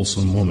dwells a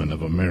wholesome woman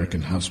of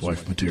American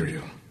housewife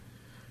material.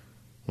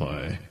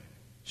 Why,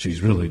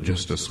 she's really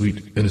just a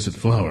sweet, innocent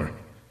flower.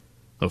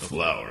 A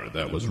flower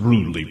that was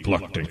rudely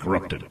plucked and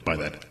corrupted by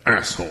that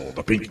asshole,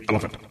 the Pink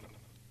Elephant.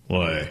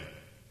 Why,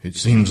 it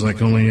seems like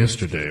only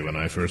yesterday when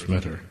I first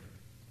met her.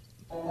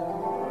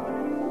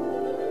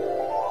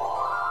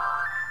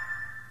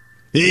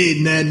 Hey,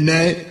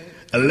 Night-Night,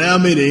 allow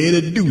me to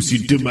introduce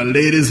you to my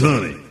latest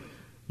honey,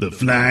 the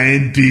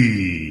Flying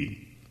Pig.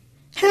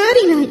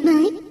 Howdy,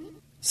 Night-Night.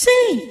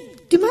 Say,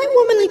 do my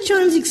womanly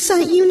charms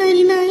excite you,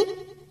 Nighty-Night?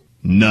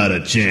 Not a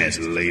chance,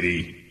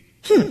 lady.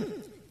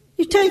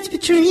 Your tights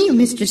betray you,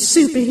 Mr.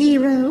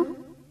 Superhero.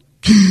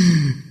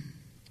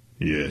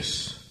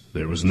 Yes,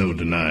 there was no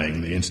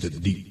denying the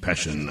instant deep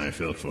passion I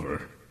felt for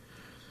her.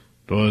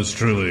 'Twas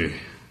truly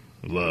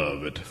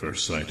love at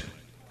first sight.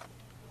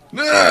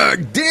 Ah,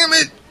 damn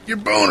it! Your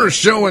boner's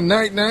showing,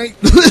 Night-Night.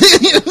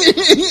 Night-Night's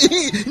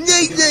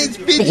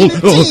pitching a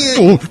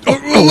tent.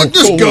 Let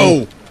this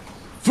go.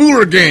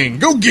 Fooler gang,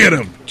 go get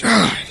him.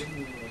 God.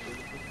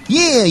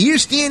 Yeah, you're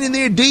standing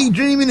there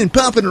daydreaming and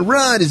popping a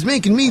rod is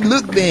making me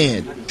look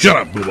bad. Shut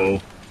up,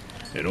 Boo-Bo.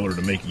 In order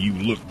to make you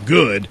look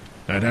good,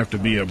 I'd have to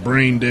be a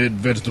brain-dead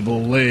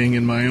vegetable laying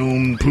in my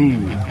own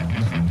poo.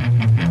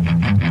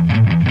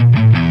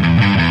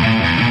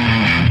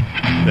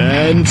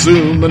 And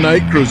soon the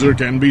night cruiser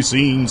can be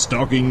seen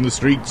stalking the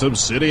streets of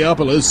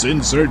Cityopolis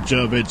in search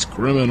of its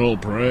criminal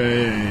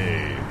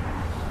prey.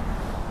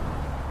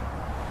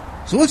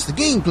 So what's the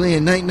game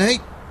plan, Night-Night?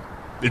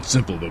 It's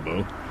simple,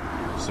 Boo-Bo.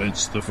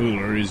 Since the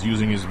Fooler is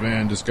using his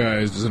van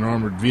disguised as an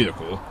armored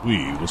vehicle,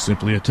 we will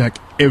simply attack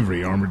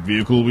every armored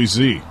vehicle we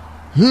see.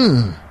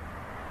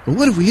 But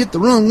what if we hit the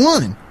wrong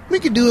one? We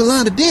could do a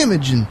lot of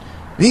damage and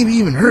maybe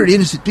even hurt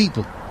innocent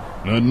people.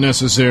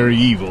 Unnecessary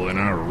evil in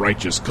our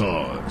righteous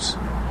cause.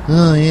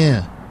 Oh,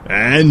 yeah.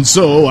 And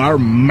so our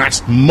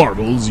masked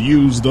marbles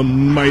use the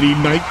mighty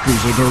night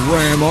cruiser to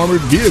ram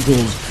armored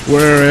vehicles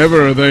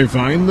wherever they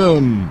find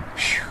them.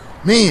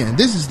 Man,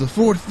 this is the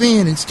fourth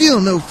van and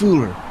still no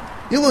Fooler.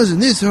 It wasn't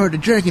this hard to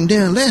track him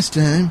down last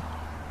time.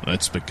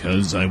 That's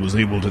because I was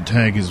able to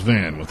tag his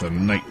van with a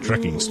night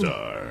trekking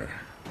star.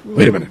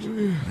 Wait a minute.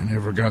 I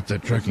never got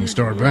that trekking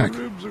star back.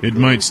 It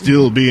might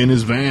still be in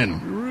his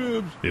van.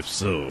 If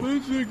so,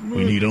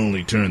 we need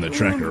only turn the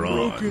tracker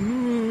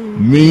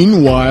on.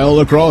 Meanwhile,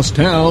 across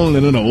town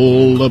in an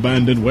old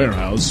abandoned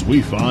warehouse,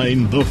 we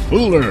find the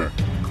Fooler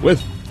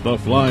with the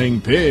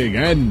Flying Pig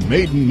and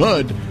Maiden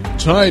Mud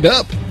tied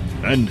up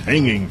and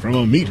hanging from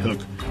a meat hook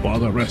while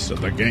the rest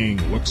of the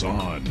gang looks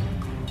on.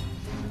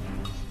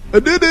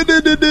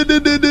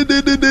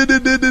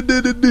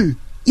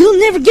 You'll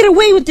never get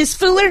away with this,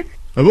 Fooler.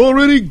 I've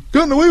already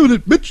gotten away with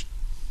it, bitch.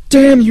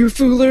 Damn you,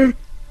 Fooler.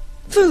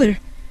 Fooler,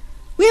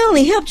 we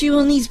only helped you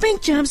on these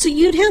bank jobs so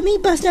you'd help me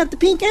bust out the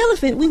pink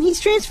elephant when he's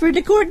transferred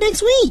to court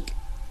next week.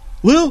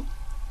 Well,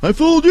 I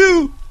fooled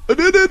you.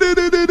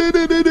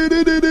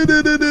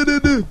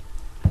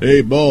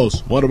 Hey, boss,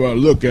 one of our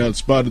lookouts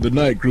spotted the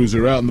night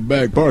cruiser out in the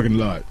back parking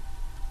lot.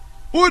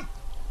 What?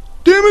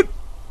 Damn it!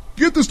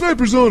 Get the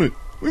snipers on it.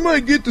 We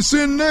might get to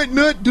send Night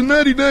Nut to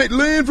Nighty Night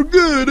Land for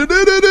good.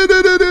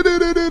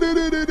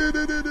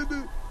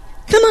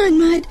 Come on,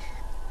 Mud.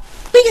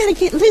 We gotta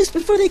get loose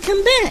before they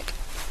come back.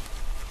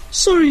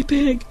 Sorry,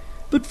 Peg,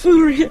 but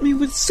Fooler hit me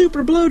with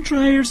super blow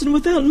dryers, and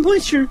without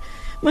moisture,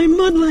 my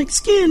mud-like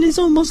skin is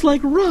almost like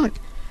rock.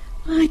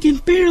 I can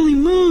barely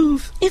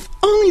move. If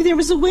only there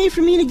was a way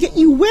for me to get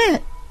you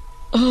wet.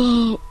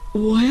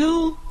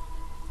 Well...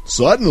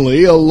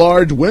 Suddenly, a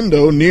large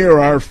window near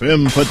our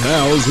femme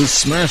fatales is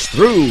smashed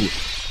through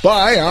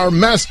by our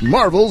masked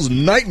marvels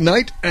Night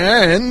Night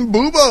and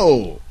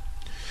Boobo.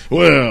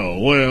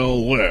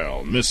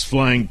 Well, Miss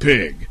Flying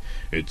Pig,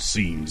 it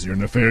seems your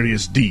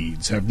nefarious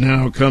deeds have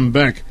now come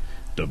back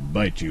to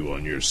bite you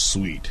on your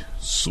sweet,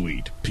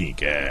 sweet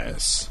pink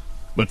ass.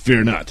 But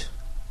fear not,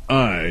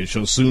 I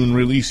shall soon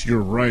release your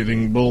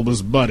writhing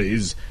bulbous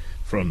bodies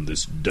from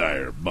this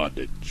dire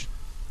bondage.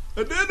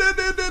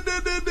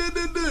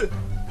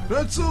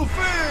 Not so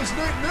fast,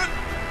 Night Nut.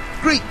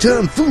 Great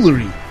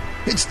tomfoolery.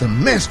 It's the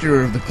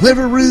master of the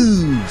clever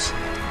ruse.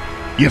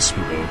 Yes,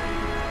 Boobo,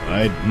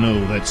 I'd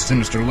know that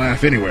sinister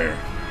laugh anywhere.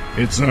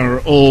 It's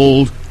our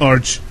old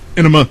arch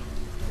enema,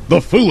 the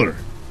Fooler.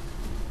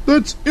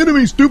 That's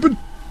enemy, stupid.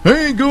 I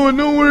ain't going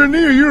nowhere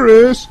near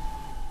your ass.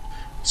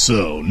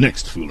 So,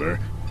 next, Fooler,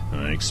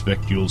 I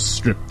expect you'll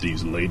strip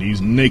these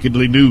ladies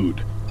nakedly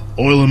nude,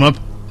 oil them up,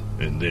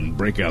 and then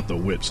break out the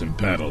whips and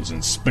paddles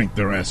and spank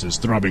their asses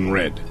throbbing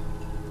red.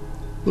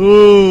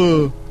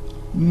 No,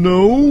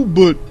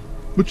 but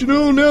you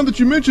know, now that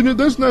you mention it,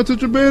 that's not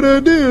such a bad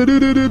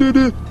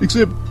idea.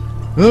 Except,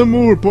 I'm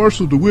more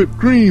partial to whipped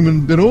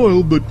cream than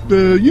oil, but,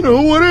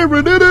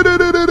 whatever.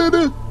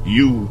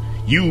 You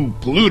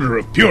polluter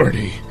of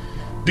purity,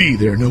 be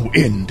there no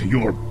end to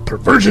your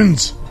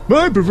perversions?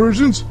 My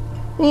perversions?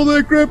 All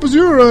that crap was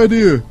your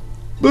idea.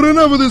 But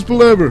enough of this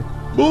palaver.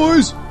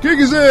 Boys, kick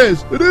his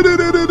ass!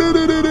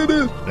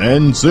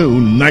 And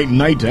soon, Night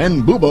Night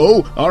and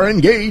Boobo are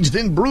engaged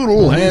in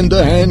brutal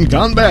hand-to-hand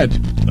combat.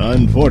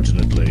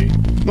 Unfortunately,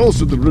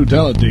 most of the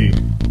brutality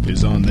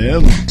is on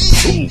them.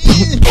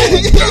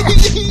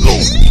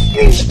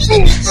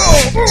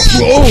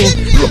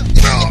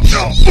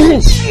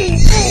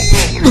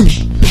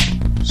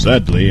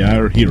 Sadly,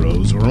 our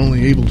heroes are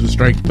only able to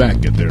strike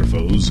back at their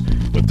foes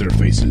with their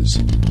faces,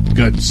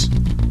 guts,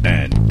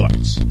 and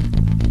butts,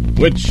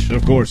 which,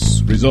 of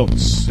course,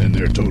 results in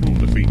their total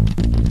defeat.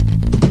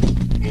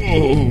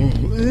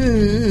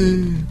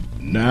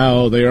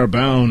 Now they are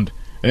bound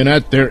and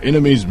at their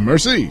enemies'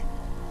 mercy.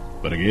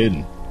 But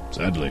again,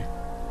 sadly,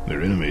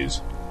 their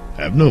enemies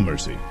have no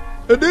mercy.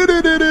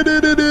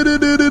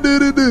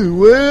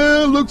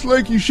 Well, looks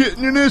like you shit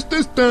in your nest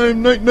this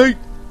time, Night Night.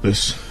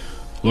 This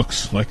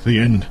looks like the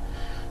end,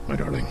 my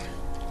darling.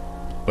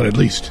 But at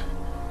least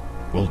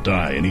we'll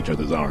die in each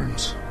other's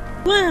arms.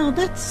 Wow,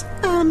 that's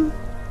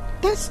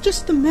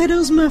just the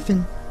Meadows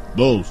muffin.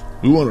 Boss,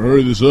 we want to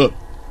hurry this up.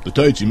 The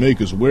tights you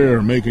make us wear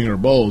are making our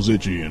balls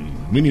itchy,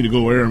 and we need to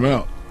go air them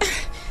out.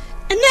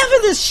 Enough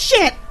of this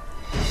shit!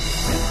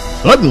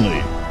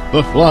 Suddenly,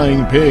 the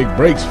Flying Pig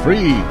breaks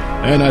free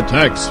and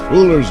attacks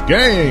Fooler's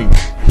gang.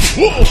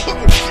 Whoa!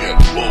 Shit!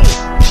 Whoa!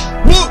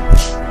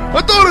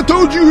 I thought I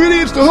told you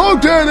idiots to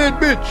hog tie that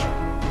bitch!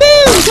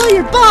 Boom! Show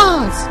your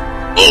balls!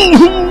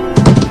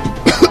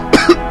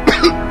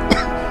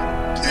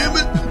 Damn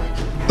it!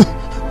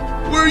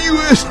 Where are you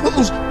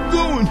assholes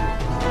going?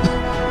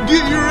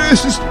 Get your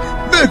asses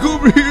back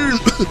over here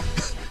and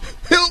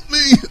help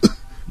me!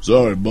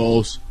 Sorry,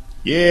 boss.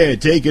 Yeah,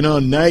 taking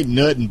on Night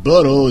Nut and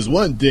Butthole is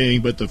one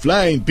thing, but the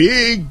Flying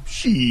Pig?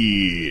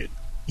 Shit.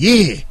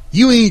 Yeah,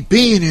 you ain't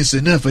paying us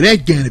enough of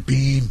that kind of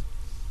pain.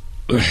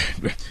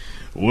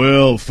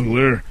 Well,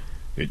 Fooler,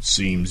 it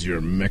seems your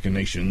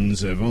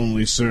machinations have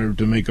only served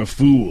to make a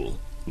fool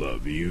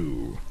love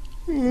you.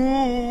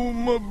 Oh,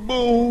 my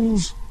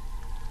balls.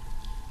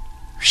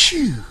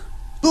 Phew.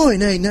 Boy,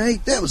 Night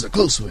Night, that was a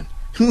close one.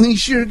 We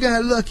sure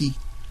got lucky.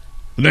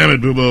 Damn it,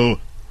 Boobo.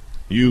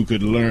 You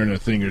could learn a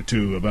thing or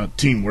two about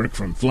teamwork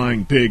from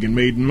Flying Pig and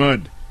Maiden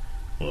Mud.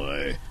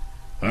 Why,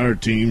 our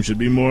team should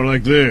be more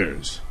like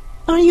theirs.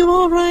 Are you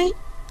all right?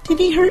 Did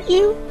he hurt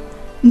you?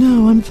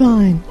 No, I'm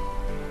fine.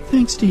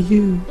 Thanks to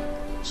you.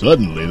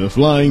 Suddenly, the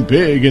Flying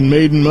Pig and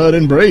Maiden Mud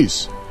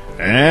embrace,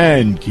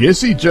 and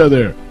kiss each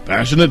other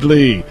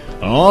passionately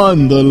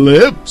on the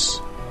lips,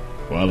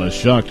 while a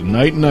shocked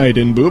Night-Night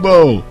and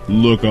Boobo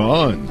look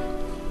on.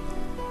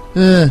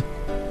 I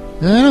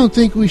don't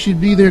think we should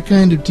be their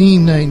kind of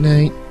team,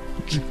 Night-Night.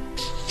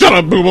 Shut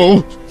up,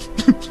 Boobo!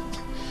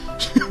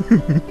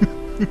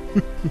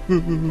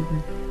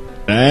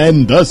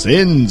 And thus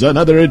ends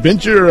another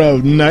adventure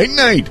of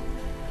Night-Night.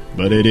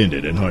 But it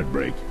ended in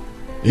heartbreak.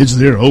 Is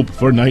there hope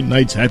for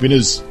Night-Night's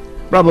happiness?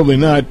 Probably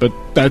not, but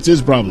that's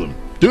his problem.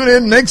 Tune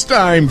in next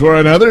time for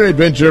another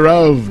adventure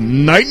of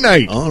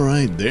Night-Night. All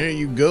right, there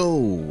you go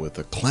with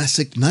a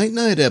classic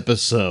Night-Night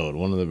episode.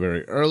 One of the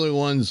very early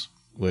ones,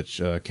 which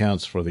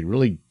accounts for the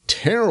really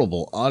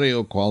terrible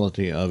audio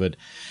quality of it.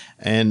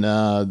 And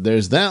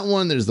there's that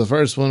one. There's the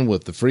first one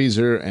with the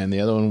freezer and the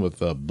other one with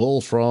the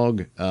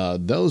bullfrog.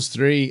 Those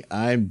three,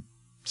 I'm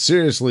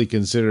seriously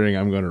considering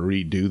I'm going to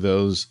redo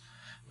those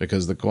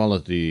because the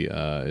quality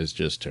is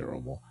just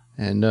terrible.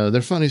 And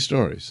they're funny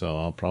stories, so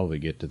I'll probably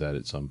get to that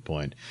at some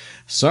point.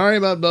 Sorry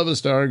about Bubba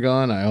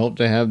Stargone. I hope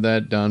to have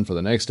that done for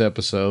the next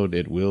episode.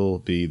 It will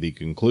be the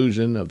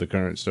conclusion of the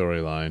current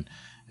storyline,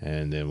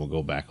 and then we'll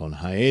go back on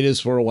hiatus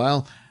for a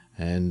while,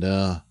 and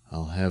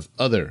I'll have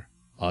other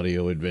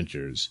audio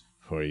adventures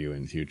for you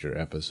in future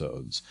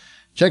episodes.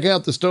 Check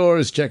out the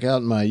stores, check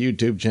out my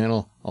YouTube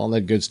channel, all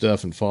that good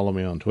stuff, and follow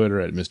me on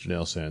Twitter at Mr.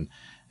 Nailsin.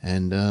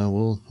 And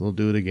we'll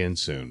do it again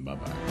soon.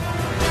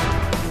 Bye-bye.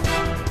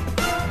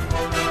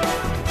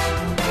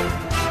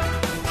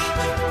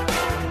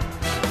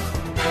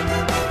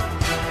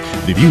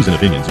 The views and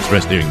opinions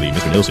expressed during the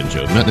Mr. Nailsin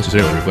Show do not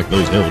necessarily reflect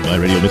those held by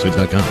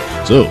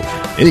RadioMisfits.com. So,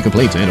 any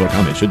complaints and or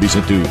comments should be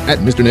sent to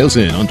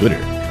 @MrNailsin on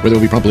Twitter, where they will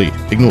be promptly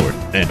ignored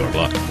and or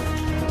blocked. Does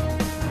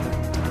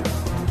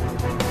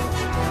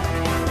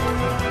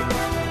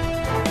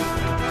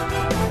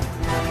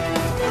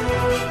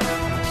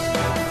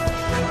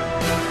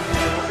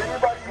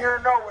anybody here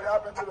know what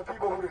happened to the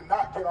people who did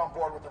not get on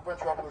board with the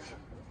French Revolution?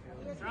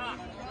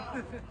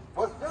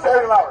 Say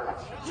it louder.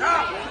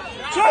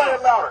 Say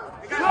it louder.